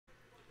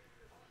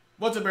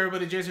What's up,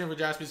 everybody? Jason here for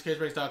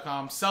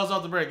JaspysCaseBreaks.com. Sells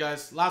out the break,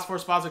 guys. Last 4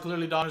 spots are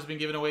clearly Donruss has been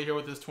given away here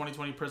with this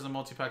 2020 Prizm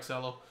multi-pack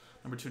cello,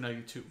 number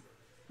 292.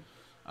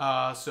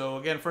 So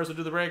again, first we'll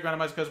do the break,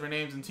 randomize customer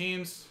names and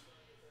teams.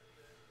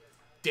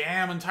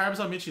 Damn, entire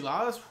episode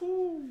Micheladas.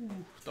 Whoo!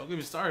 Don't get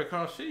me started,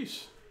 Carl.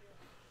 Sheesh.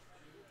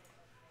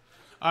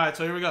 All right,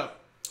 so here we go.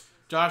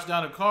 Josh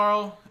down to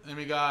Carl, and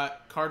we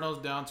got Cardinals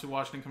down to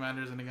Washington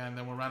Commanders, and again,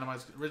 then we'll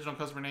randomize original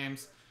customer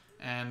names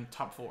and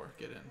top 4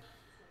 get in.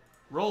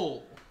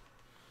 Roll.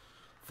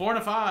 4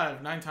 and a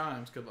 5, 9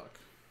 times. Good luck.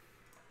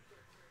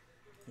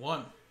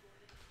 1,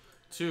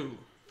 2,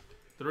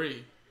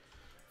 3,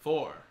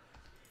 4,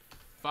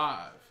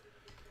 5,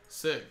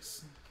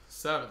 6,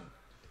 7,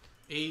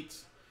 8,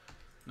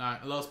 9.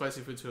 I love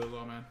spicy food too as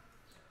well, man.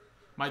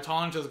 My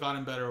tolerance has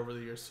gotten better over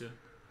the years too.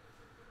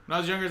 When I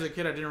was younger as a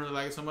kid, I didn't really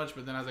like it so much,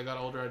 but then as I got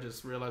older, I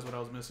just realized what I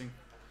was missing.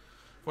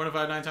 4 and a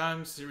 5, 9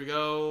 times. Here we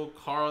go.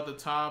 Carl at the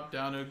top,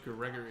 down to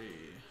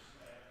Gregory.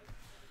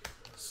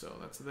 So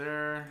that's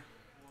there.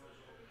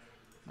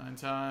 9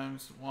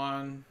 times.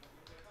 1,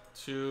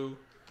 2,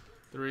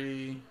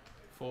 3,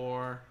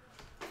 4,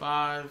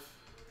 5,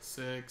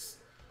 6,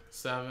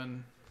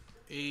 7,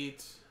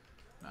 8,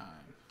 9.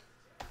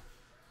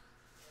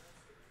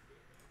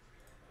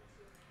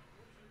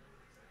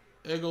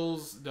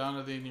 Eagles down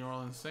to the New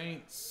Orleans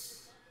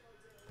Saints.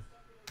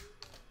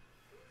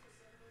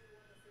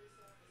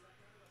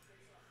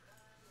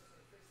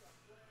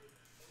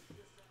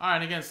 Alright,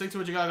 and again, stick to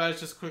what you got, guys.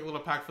 Just a quick little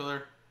pack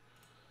filler.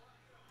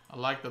 I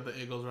like that the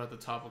Eagles are at the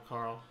top of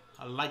Carl.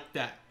 I like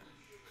that.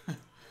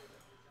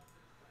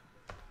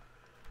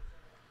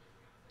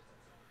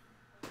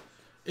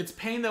 It's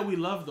pain that we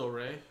love, though,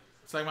 Ray.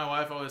 It's like my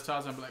wife always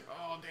tells me, I'm like,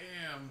 oh,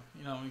 damn.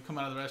 You know, you come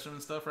out of the restroom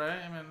and stuff, right?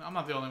 I mean, I'm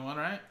not the only one,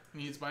 right?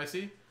 You eat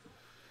spicy.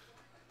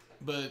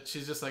 But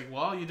she's just like,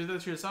 well, you did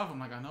that to yourself. I'm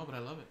like, I know, but I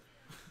love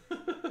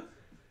it.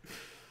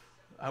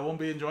 I won't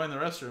be enjoying the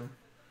restroom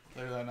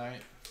later that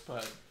night,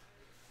 but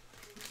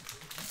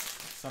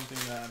something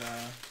that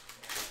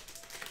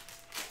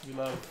we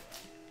love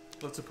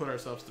to put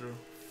ourselves through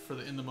for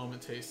the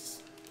in-the-moment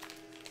tastes.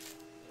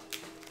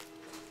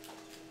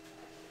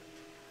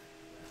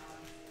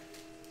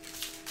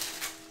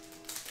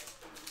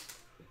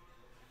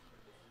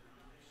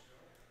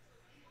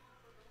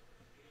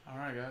 All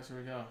right, guys, here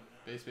we go.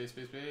 Base, base,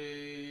 base,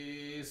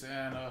 base,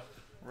 and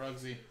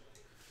Rugsy.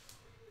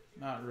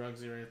 Not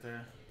Rugsy right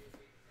there.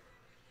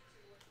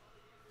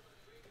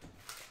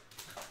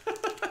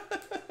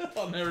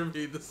 I'll never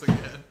read this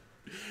again.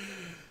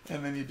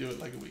 And then you do it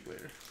like a week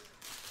later.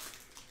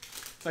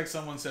 It's like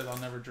someone said, I'll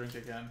never drink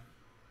again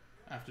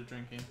after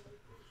drinking.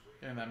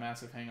 Getting that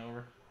massive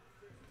hangover.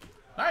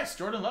 Nice,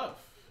 Jordan Love.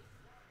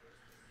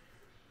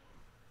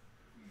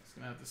 He's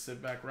going to have to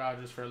sit back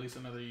Rodgers for at least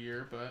another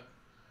year, but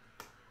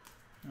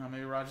you know,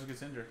 maybe Rodgers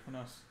gets injured. Who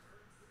knows?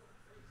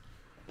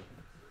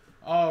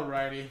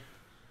 Alrighty.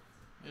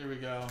 Here we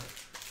go.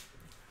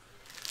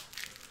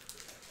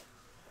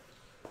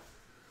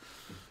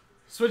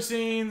 Switch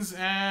scenes,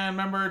 and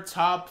remember,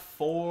 top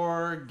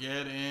 4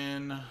 get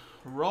in.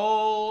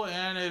 Roll,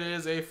 and it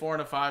is a 4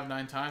 and a 5,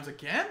 9 times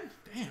again.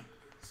 Damn.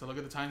 So look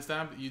at the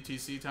timestamp.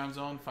 UTC time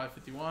zone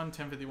 5:51,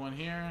 10:51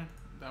 here.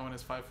 That one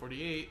is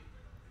 5:48.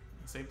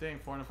 Same thing,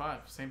 4 and a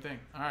 5. Same thing.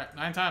 All right,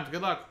 9 times.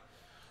 Good luck.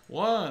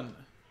 1,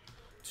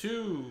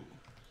 2,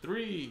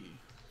 3,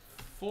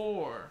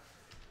 4,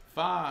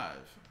 5,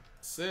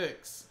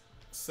 6,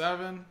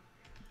 7,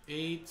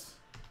 8,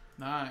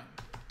 9.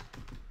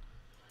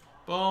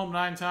 Boom,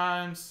 9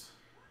 times.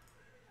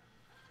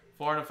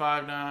 4 and a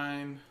 5,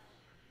 9.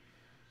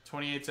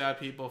 28 sad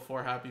people,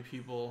 4 happy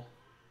people.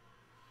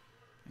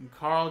 And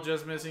Carl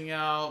just missing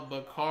out,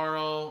 but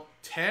Carl,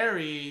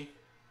 Terry,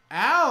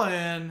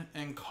 Allen,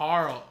 and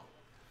Carl.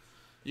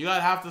 You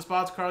got half the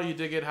spots, Carl. You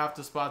did get half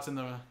the spots in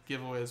the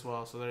giveaway as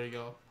well. So there you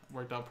go.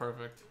 Worked out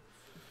perfect.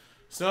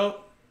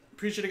 So,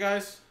 appreciate it,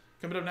 guys.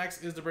 Coming up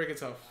next is the break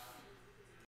itself.